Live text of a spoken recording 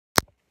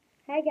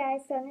Hi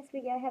guys, so in this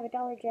video I have a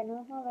Dollar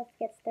General haul. Let's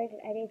get started.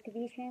 I did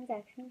 3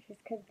 transactions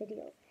just because the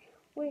deals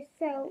were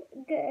so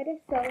good.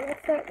 So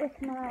let's start with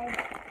my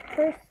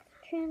first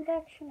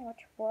transaction,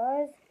 which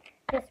was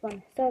this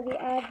one. So the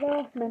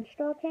Advil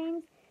menstrual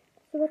pains.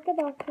 So what the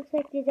box looks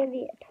like, these are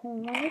the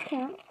 20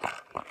 count.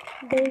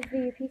 There's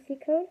the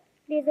UPC code.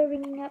 These are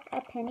ringing up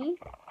a penny.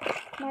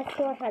 My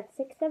store had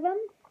 6 of them.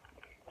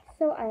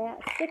 So I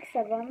got 6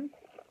 of them.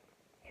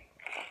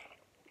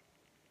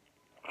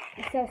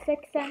 So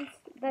 6 cents,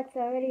 that's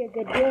already a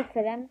good deal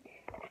for them.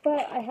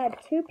 But I had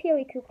 2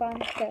 Peely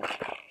coupons to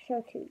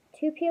show to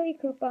 2 Peely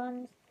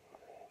coupons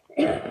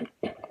that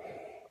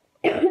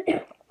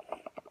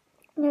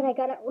I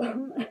got at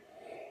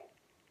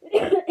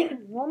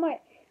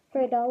Walmart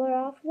for $1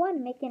 off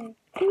one, making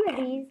 2 of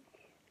these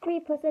free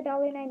plus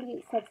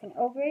 $1.98 in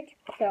overage.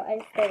 So I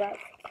just still got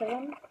 6 of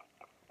them.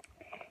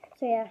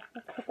 So yeah,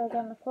 let's put those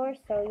on the floor.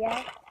 So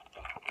yeah,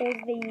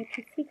 there's the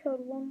UPC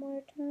code one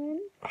more time.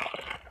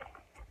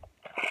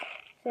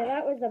 So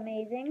that was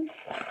amazing.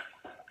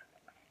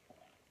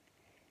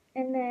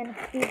 And then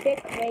the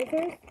Bic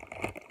razors.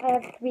 I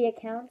have 3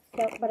 accounts,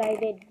 but I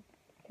did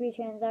 3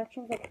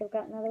 transactions. I could have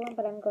got another one,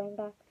 but I'm going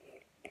back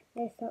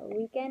this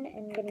weekend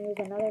and going to use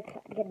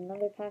get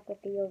another pack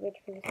with the overage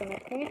for the summer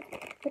clearance.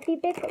 But the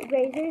Bic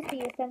razors,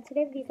 the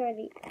sensitive, these are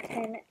the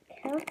 10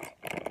 count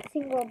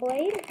single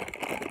blade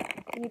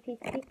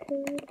UPC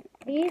code.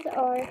 These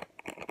are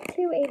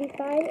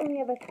 $2.85, and we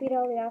have a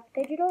 $3 off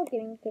digital,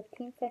 giving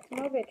 15 cents in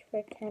overage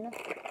for 10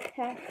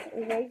 pack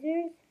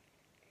razors.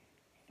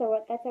 So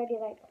what? That's already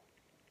like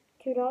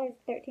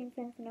 $2.13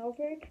 in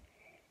overage.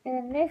 And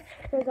then this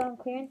was on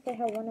clearance. They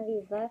have one of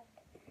these left,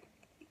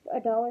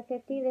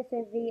 $1.50. This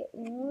is the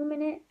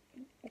Luminant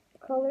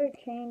color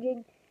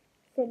changing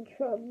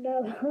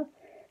citronella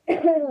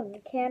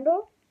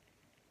candle.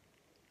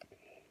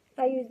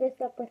 I use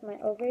this up with my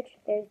overage.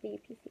 There's the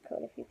UPC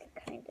code if you can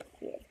kind of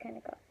see it. It's kind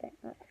of got that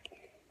up.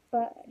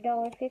 But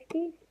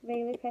 $1.50,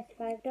 regular price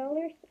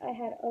 $5. I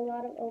had a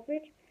lot of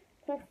overage,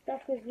 plus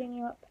stuff was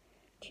ringing up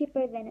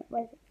cheaper than it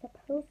was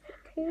supposed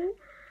to.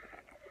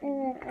 And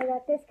then I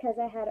got this because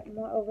I had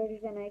more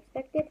overage than I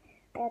expected.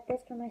 I got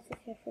this for my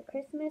sister for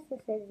Christmas.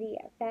 This is the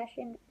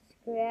Fashion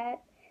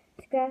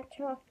Scratch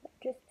Off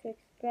Just to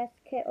Express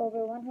kit,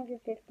 over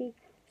 150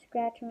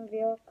 scratch and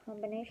reveal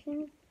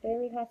combinations.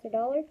 Really cost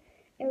 $1.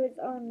 It was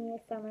on the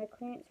summer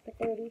clearance for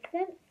 30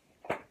 cents.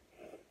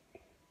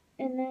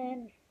 And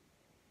then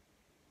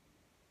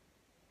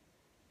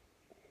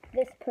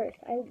this purse.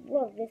 I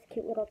love this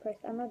cute little purse.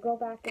 I'm going to go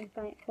back and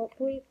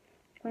hopefully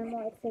find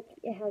more. It's like,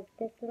 it has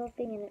this little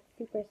thing and it's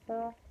super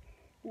soft.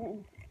 And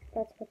then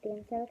that's what the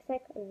inside looks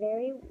like.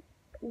 Very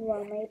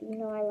well made. You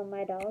know I love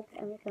my dogs.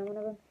 I'm going to find one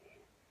of them.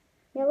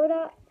 Yellow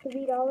dot,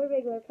 $3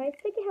 regular price.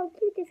 Look at how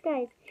cute this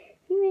guy is.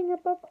 He rang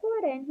up a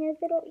quarter and he has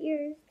little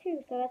ears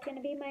too. So that's going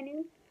to be my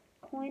new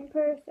coin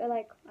purse. Or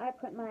like, I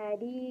put my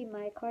ID,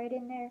 my card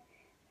in there.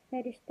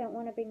 I just don't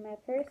want to bring my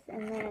purse.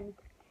 And then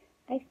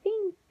I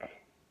think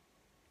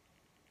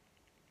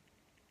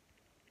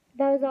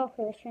that was all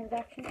for this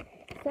transaction.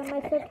 So my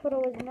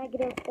subtotal was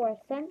 -4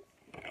 cents,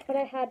 but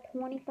I had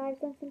 25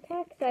 cents in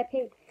tax, so I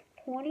paid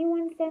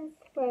 21 cents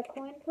for a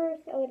coin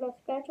purse, a little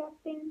scratch off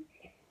thing,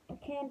 a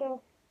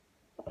candle,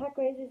 a pack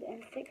of razors,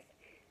 and 6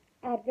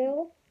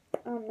 Advil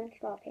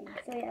menstrual pain.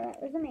 So yeah,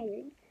 that was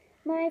amazing.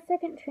 My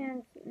second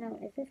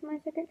is this my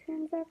second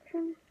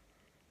transaction?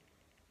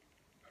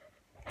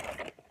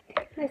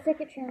 My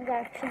second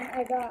transaction,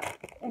 I got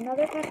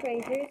another pack of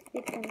razors,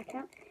 this one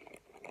account.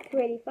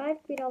 $2.85,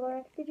 $3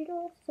 off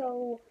digital,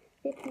 so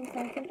 15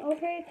 cents in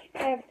overage.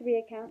 I have 3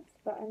 accounts,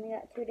 but I only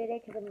got 2 today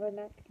because I'm going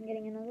back and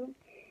getting another one.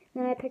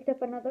 Then I picked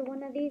up another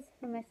one of these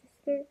for my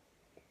sister.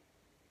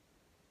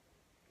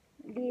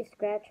 These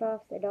scratch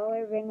offs,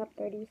 $1, ring up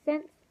 30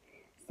 cents.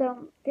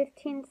 So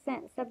 15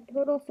 cents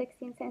subtotal,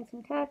 16 cents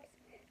in tax.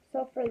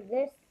 So for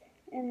this,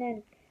 and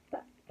then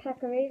the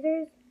pack of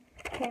razors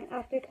came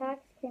after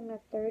tax, came to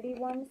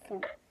 31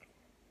 cents.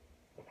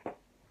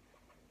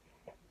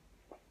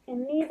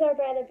 And these are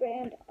by the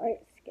brand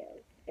Art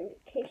Skills, in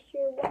case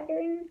you're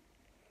wondering.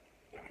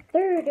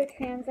 Third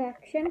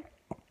transaction,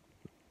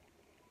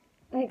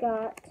 I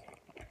got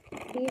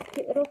these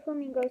cute little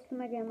flamingos for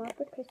my grandma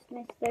for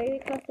Christmas. They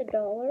cost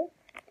 $1.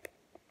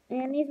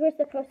 And these were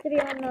supposed to be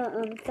on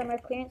the summer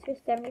clearance for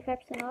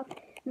 75% off,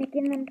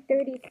 making them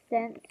 30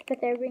 cents, but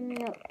they're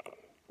bringing up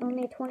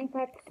only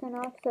 25%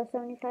 off, so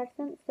 75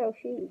 cents. So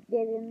she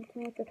gave them to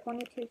me for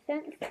 22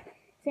 cents.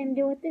 Same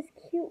deal with this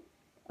cute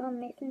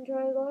Mason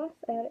jar glass.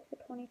 I had it for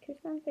 22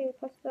 cents, so you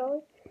plus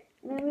 $1.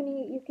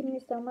 And you can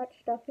use so much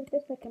stuff with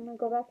this. Like I'm gonna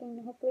go back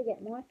and hopefully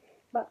get more.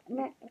 But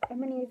next,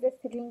 I'm gonna use this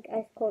to drink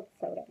ice cold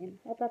soda in.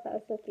 I thought that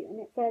was so cute, and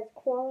it says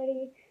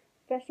quality,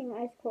 refreshing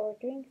ice cold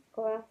drinks,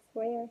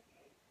 glassware.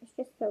 It's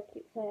just so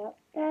cute. So I got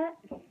that.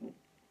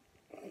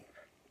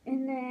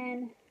 And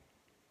then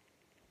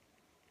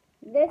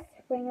this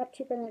rang up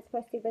cheaper than it's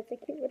supposed to, but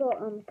it's a cute little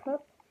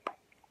cup.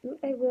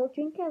 I will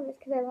drink out of this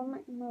because I love my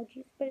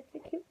emojis, but it's a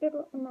cute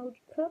little emoji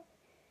cup.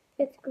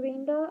 It's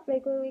green dot,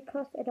 regularly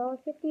costs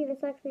 $1.50.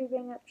 This actually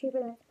rang up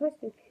cheaper than it's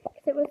supposed to,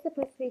 because it was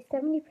supposed to be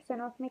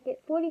 70% off, make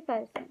it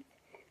 45 cents.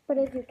 But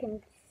as you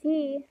can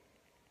see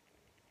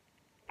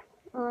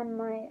on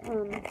my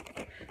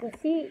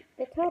receipt,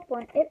 the top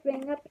one, it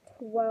rang up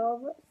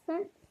 12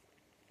 cents.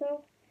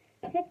 So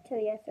heck to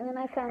yes. And then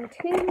I found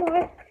 2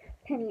 more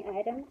penny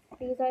items.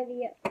 These are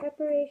the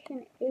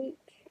Preparation H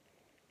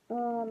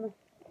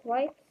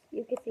wipes.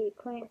 You can see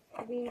coins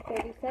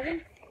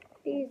 $3.37.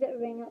 These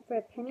ring up for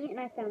a penny, and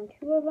I found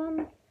 2 of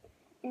them.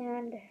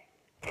 And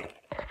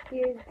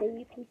here's the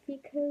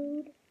UPC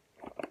code.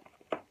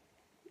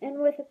 And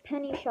with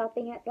penny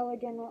shopping at Dollar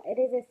General, it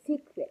is a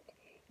secret.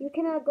 You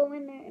cannot go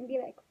in there and be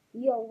like,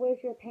 yo,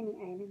 where's your penny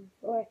items?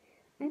 Or,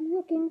 I'm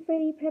looking for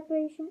the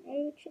Preparation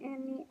H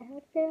and the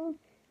Advil.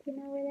 Do you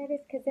know where that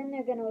is? Because then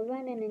they're going to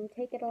run in and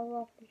take it all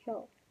off the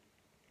shelf.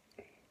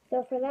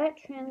 So for that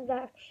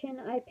transaction,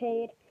 I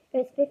paid, it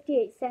was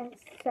 58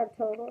 cents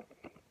subtotal,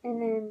 and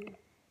then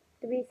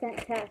 3 cent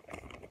tax,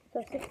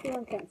 so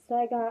 61 cents. So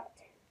I got,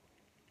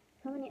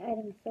 how many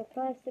items? So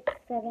 5, 6,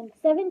 7,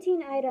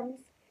 17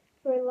 items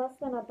for less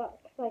than $1,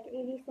 like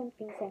 80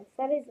 something cents.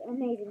 That is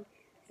amazing.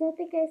 So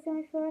thank you guys so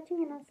much for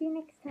watching, and I'll see you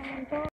next time. Bye.